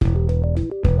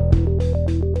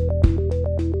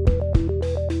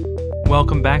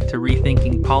Welcome back to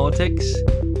Rethinking Politics.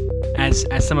 As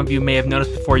some of you may have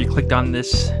noticed before you clicked on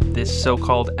this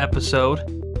so-called episode,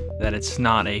 that it's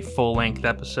not a full-length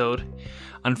episode.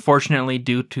 Unfortunately,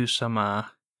 due to some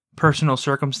personal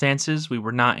circumstances, we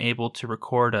were not able to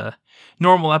record a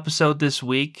normal episode this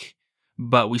week,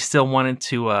 but we still wanted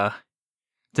to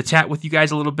chat with you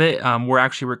guys a little bit. We're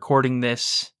actually recording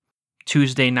this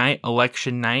Tuesday night,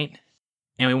 election night,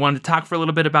 and we wanted to talk for a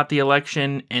little bit about the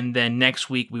election, and then next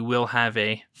week we will have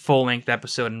a full-length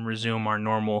episode and resume our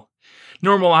normal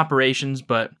operations.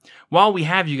 But while we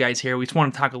have you guys here, we just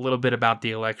want to talk a little bit about the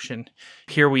election.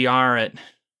 Here we are at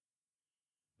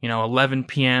 11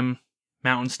 p.m.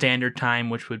 Mountain Standard Time,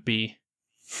 which would be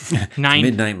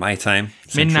midnight my time.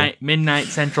 Midnight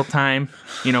Central Time.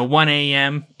 1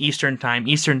 a.m. Eastern Time.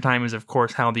 Eastern Time is, of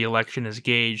course, how the election is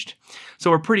gauged. So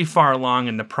we're pretty far along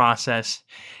in the process,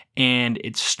 and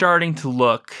it's starting to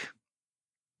look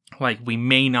like we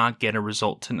may not get a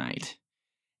result tonight.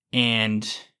 And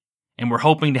we're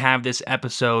hoping to have this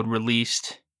episode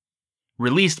released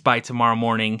by tomorrow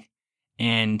morning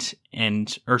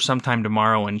or sometime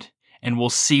tomorrow, and we'll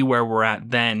see where we're at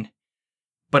then.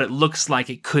 But it looks like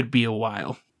it could be a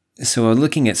while. So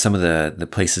looking at some of the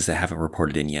places that haven't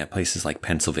reported in yet, places like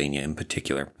Pennsylvania in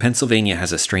particular. Pennsylvania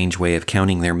has a strange way of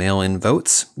counting their mail-in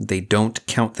votes. They don't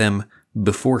count them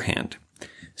beforehand.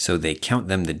 So they count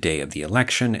them the day of the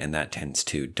election, and that tends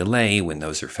to delay when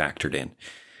those are factored in.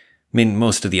 I mean,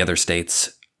 most of the other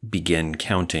states begin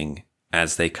counting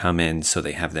as they come in, so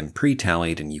they have them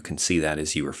pre-tallied, and you can see that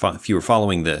as if you were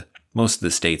following most of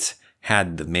the states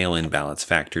had the mail-in ballots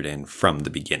factored in from the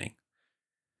beginning.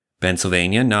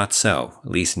 Pennsylvania, not so.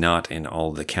 At least not in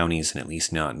all the counties, and at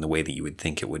least not in the way that you would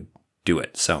think it would do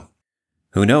it. So,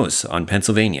 who knows on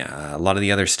Pennsylvania? A lot of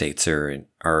the other states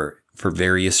are for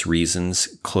various reasons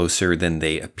closer than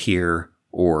they appear,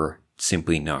 or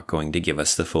simply not going to give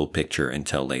us the full picture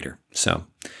until later. So,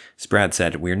 as Brad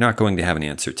said, we're not going to have an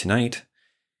answer tonight.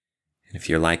 And if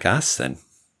you're like us, then,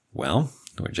 well,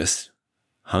 we're just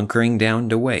hunkering down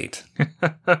to wait.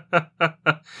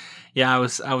 Yeah, I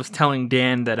was telling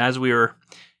Dan that as we were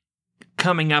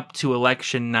coming up to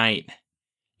election night,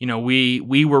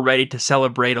 we were ready to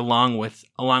celebrate along with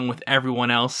everyone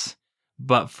else,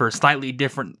 but for slightly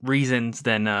different reasons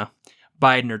than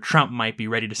Biden or Trump might be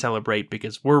ready to celebrate,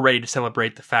 because we're ready to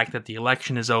celebrate the fact that the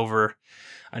election is over,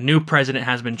 a new president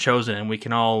has been chosen, and we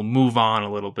can all move on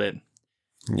a little bit.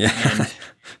 Yeah,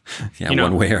 and,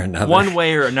 one way or another. One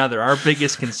way or another. Our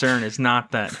biggest concern is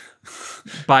not that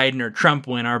Biden or Trump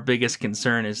win. Our biggest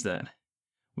concern is that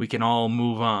we can all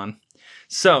move on.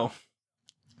 So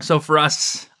for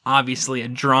us, obviously, a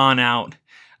drawn-out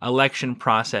election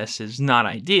process is not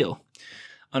ideal.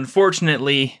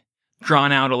 Unfortunately,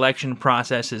 drawn-out election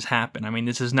processes happen. I mean,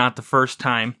 this is not the first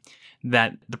time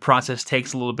that the process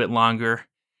takes a little bit longer.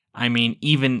 I mean,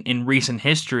 even in recent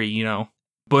history,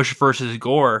 Bush versus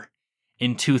Gore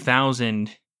in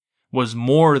 2000 was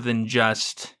more than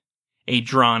just a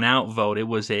drawn-out vote. It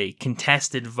was a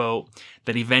contested vote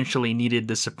that eventually needed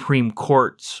the Supreme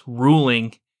Court's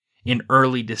ruling in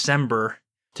early December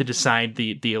to decide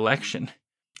the election,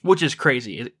 which is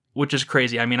crazy.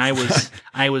 I mean,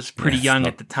 I was pretty young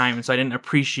at the time, so I didn't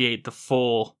appreciate the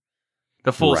full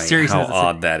seriousness. How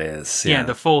odd that is. Yeah,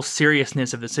 the full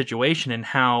seriousness of the situation, and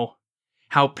how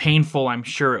painful I'm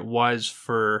sure it was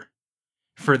for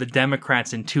the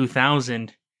Democrats in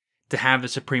 2000 to have the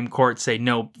Supreme Court say,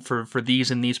 no, for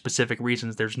these and these specific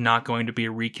reasons, there's not going to be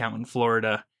a recount in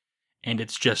Florida, and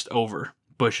it's just over.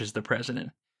 Bush is the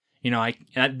president.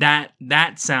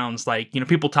 That sounds like,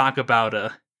 people talk about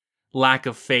a lack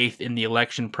of faith in the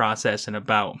election process and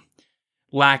about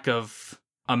lack of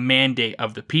a mandate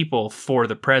of the people for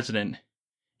the president.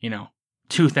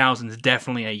 2000 is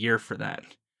definitely a year for that,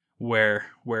 where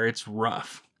it's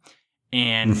rough.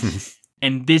 And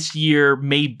and this year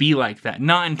may be like that,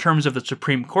 not in terms of the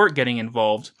Supreme Court getting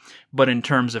involved, but in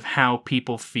terms of how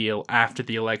people feel after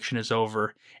the election is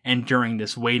over. And during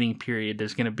this waiting period,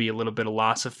 there's going to be a little bit of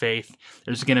loss of faith.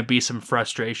 There's going to be some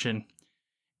frustration.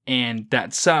 And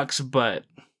that sucks, but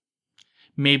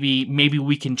maybe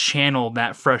we can channel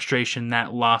that frustration,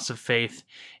 that loss of faith,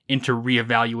 into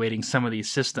reevaluating some of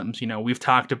these systems. We've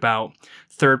talked about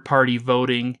third-party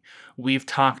voting. We've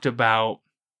talked about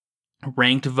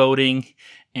ranked voting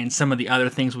and some of the other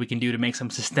things we can do to make some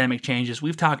systemic changes.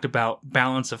 We've talked about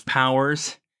balance of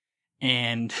powers.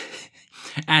 And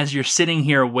as you're sitting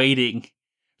here waiting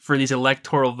for these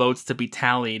electoral votes to be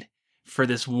tallied, for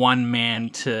this one man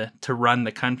to run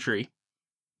the country,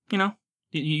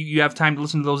 you have time to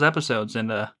listen to those episodes and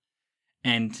to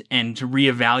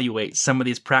reevaluate some of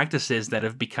these practices that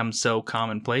have become so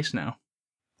commonplace now.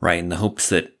 Right, in the hopes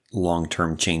that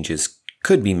long-term changes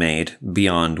could be made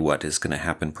beyond what is going to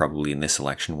happen probably in this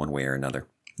election one way or another.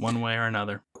 One way or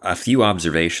another. A few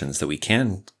observations that we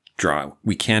can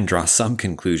draw some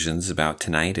conclusions about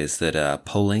tonight is that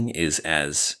polling is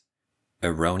as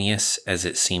erroneous as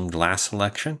it seemed last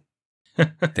election.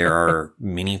 There are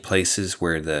many places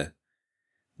where the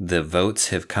votes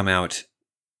have come out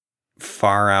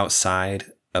far outside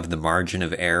of the margin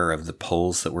of error of the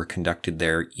polls that were conducted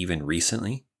there even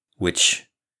recently, which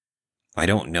I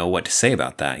don't know what to say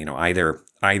about that.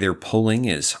 Either polling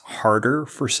is harder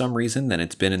for some reason than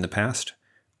it's been in the past,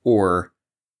 or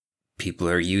people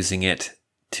are using it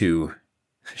to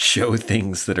show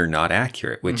things that are not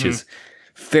accurate, which is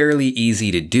fairly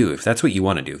easy to do. If that's what you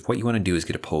want to do, if what you want to do is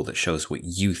get a poll that shows what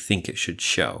you think it should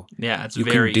show. Yeah, it's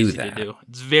very easy to do.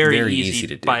 It's very easy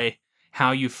to do by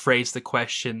how you phrase the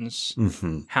questions,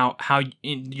 how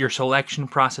in your selection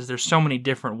process. There's so many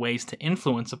different ways to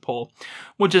influence a poll,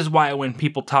 which is why when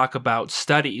people talk about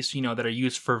studies, that are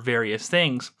used for various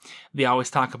things, they always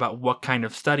talk about what kind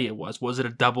of study it was. Was it a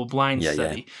double-blind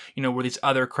study? Yeah. Were these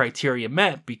other criteria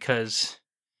met? Because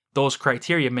those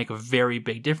criteria make a very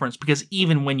big difference. Because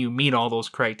even when you meet all those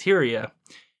criteria,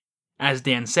 as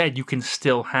Dan said, you can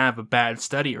still have a bad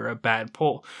study or a bad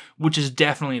poll, which is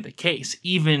definitely the case.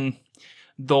 Even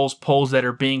those polls that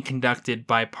are being conducted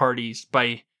by parties,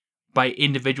 by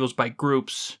individuals, by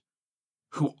groups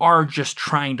who are just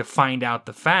trying to find out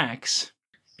the facts,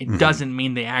 it doesn't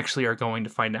mean they actually are going to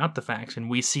find out the facts. And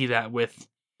we see that with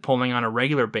polling on a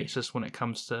regular basis when it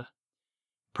comes to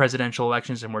presidential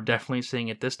elections, and we're definitely seeing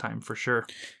it this time for sure.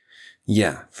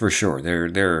 Yeah, for sure.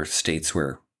 There are states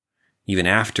where even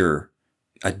after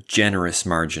a generous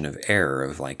margin of error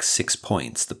of like 6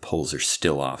 points, the polls are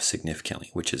still off significantly,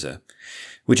 which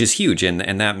is huge, and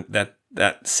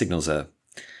that signals a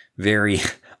very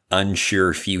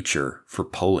unsure future for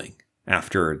polling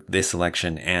after this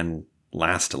election and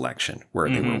last election, where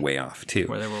they were way off too.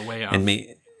 Where they were way off, and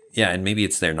maybe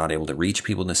it's they're not able to reach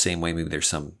people in the same way. Maybe there's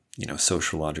some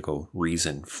sociological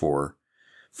reason for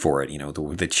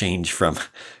it. The change from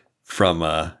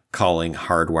calling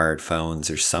hardwired phones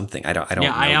or something. I don't know.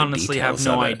 Yeah, I honestly have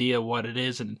no idea what it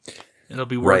is, and it'll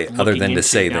be worth right. Other than to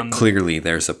say that clearly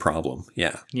there's a problem.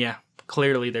 Yeah. Yeah.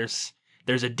 Clearly there's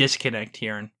a disconnect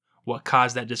here, and what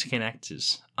caused that disconnect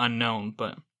is unknown,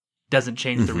 but doesn't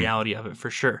change the reality of it for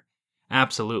sure.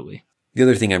 Absolutely. The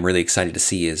other thing I'm really excited to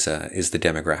see is the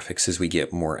demographics as we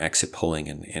get more exit polling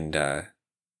and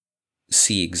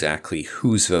see exactly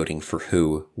who's voting for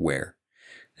who where.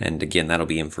 And again, that'll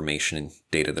be information and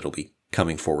data that'll be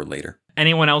coming forward later.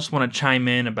 Anyone else want to chime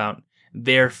in about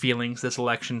their feelings this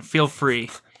election? Feel free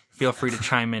to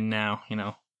chime in now.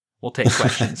 We'll take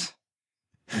questions.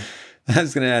 I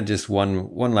was going to add just one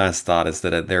last thought is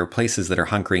that there are places that are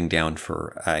hunkering down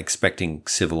for expecting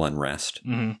civil unrest.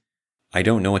 Mm-hmm. I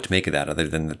don't know what to make of that other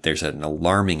than that there's an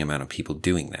alarming amount of people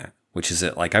doing that, which is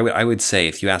like I would say,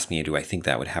 if you ask me, do I think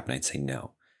that would happen? I'd say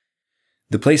no.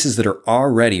 The places that are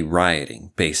already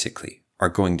rioting, basically, are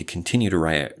going to continue to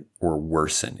riot or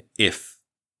worsen if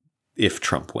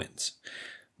Trump wins.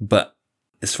 But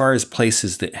as far as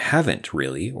places that haven't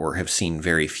really, or have seen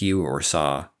very few, or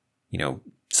saw,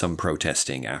 some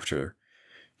protesting after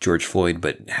George Floyd,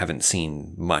 but haven't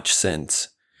seen much since,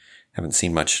 haven't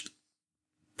seen much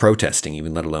protesting,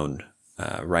 even let alone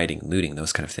rioting, looting,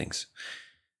 those kind of things.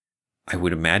 I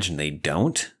would imagine they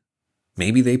don't.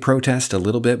 Maybe they protest a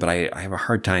little bit, but I have a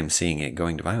hard time seeing it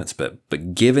going to violence.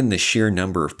 But given the sheer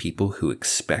number of people who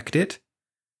expect it,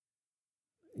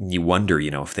 you wonder,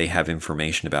 if they have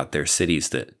information about their cities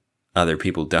that other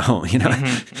people don't,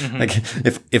 like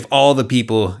if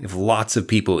lots of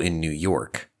people in New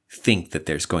York think that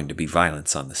there's going to be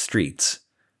violence on the streets,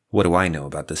 what do I know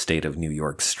about the state of New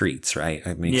York's streets, right?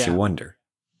 It makes you wonder.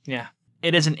 Yeah.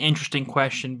 It is an interesting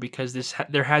question because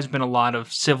there has been a lot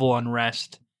of civil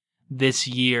unrest this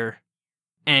year,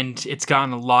 and it's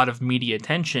gotten a lot of media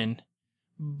attention.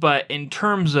 But in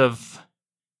terms of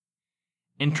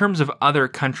other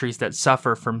countries that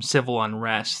suffer from civil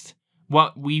unrest,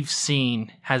 what we've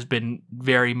seen has been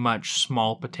very much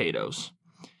small potatoes.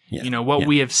 Yeah.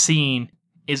 We have seen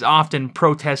is often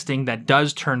protesting that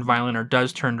does turn violent or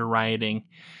does turn to rioting,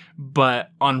 but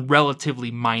on relatively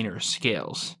minor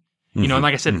scales. And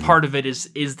like I said, part of it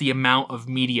is the amount of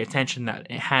media attention that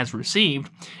it has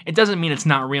received. It doesn't mean it's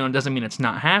not real and doesn't mean it's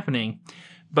not happening.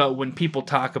 But when people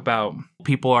talk about,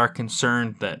 people are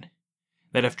concerned that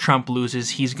if Trump loses,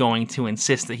 he's going to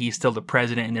insist that he's still the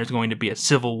president and there's going to be a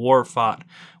civil war fought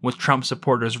with Trump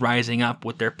supporters rising up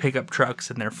with their pickup trucks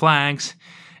and their flags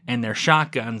and their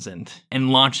shotguns and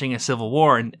launching a civil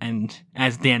war. And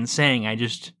as Dan's saying,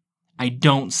 I I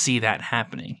don't see that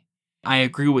happening. I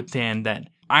agree with Dan that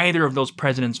either of those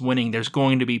presidents winning, there's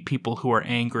going to be people who are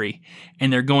angry,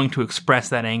 and they're going to express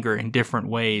that anger in different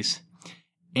ways.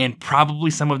 And probably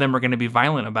some of them are going to be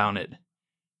violent about it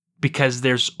because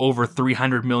there's over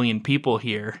 300 million people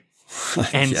here.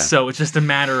 And so it's just a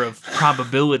matter of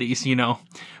probabilities, you know.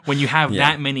 When you have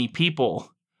that many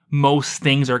people, most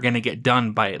things are going to get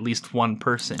done by at least one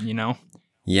person, you know?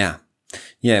 Yeah.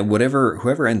 Yeah,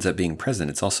 whoever ends up being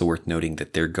president, it's also worth noting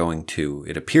that they're going to,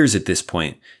 it appears at this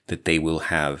point that they will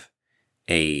have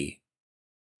a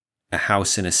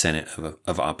House and a Senate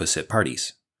of opposite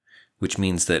parties, which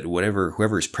means that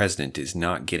whoever is president is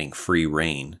not getting free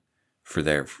reign for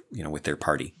their, with their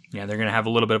party. Yeah, they're going to have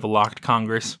a little bit of a locked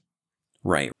Congress.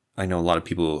 Right. I know a lot of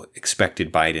people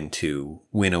expected Biden to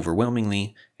win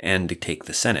overwhelmingly and to take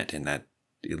the Senate, and that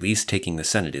at least taking the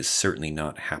Senate is certainly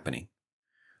not happening,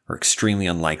 or extremely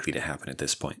unlikely to happen at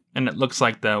this point. And it looks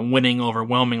like the winning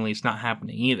overwhelmingly is not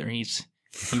happening either.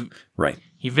 Right.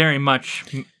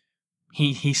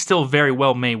 He still very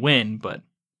well may win, but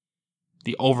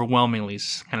the overwhelmingly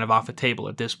is kind of off the table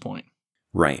at this point.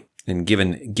 Right. And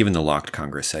given the locked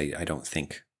Congress, I don't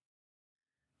think,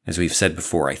 as we've said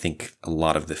before, I think a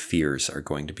lot of the fears are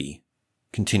going to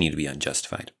continue to be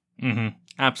unjustified. Mm-hmm.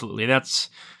 Absolutely. That's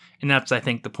I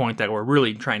think the point that we're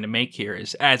really trying to make here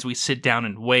is as we sit down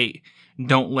and wait,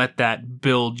 don't let that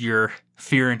build your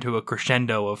fear into a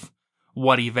crescendo of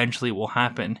what eventually will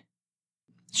happen.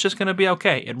 It's just going to be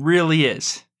okay. It really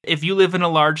is. If you live in a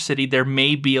large city, there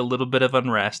may be a little bit of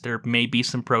unrest. There may be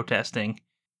some protesting.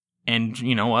 And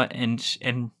you know what?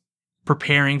 And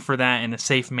preparing for that in a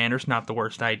safe manner is not the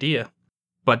worst idea.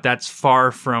 But that's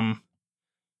far from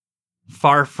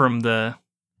the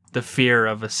fear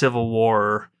of a civil war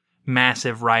or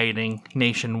massive rioting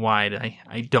nationwide.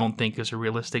 I don't think is a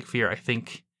realistic fear. I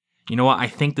think, you know what? I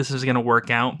think this is going to work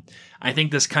out. I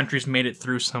think this country's made it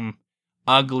through some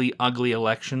ugly, ugly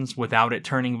elections without it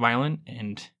turning violent,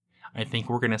 and I think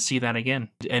we're going to see that again.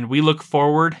 And we look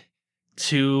forward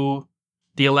to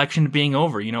the election being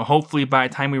over. You know, hopefully by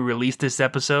the time we release this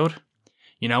episode,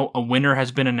 you know, a winner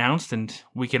has been announced and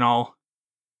we can all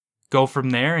go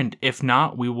from there. And if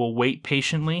not, we will wait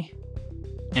patiently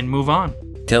and move on.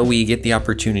 Till we get the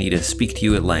opportunity to speak to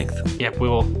you at length. Yep, we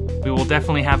will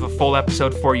definitely have a full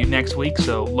episode for you next week,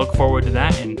 so look forward to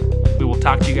that, and we will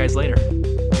talk to you guys later.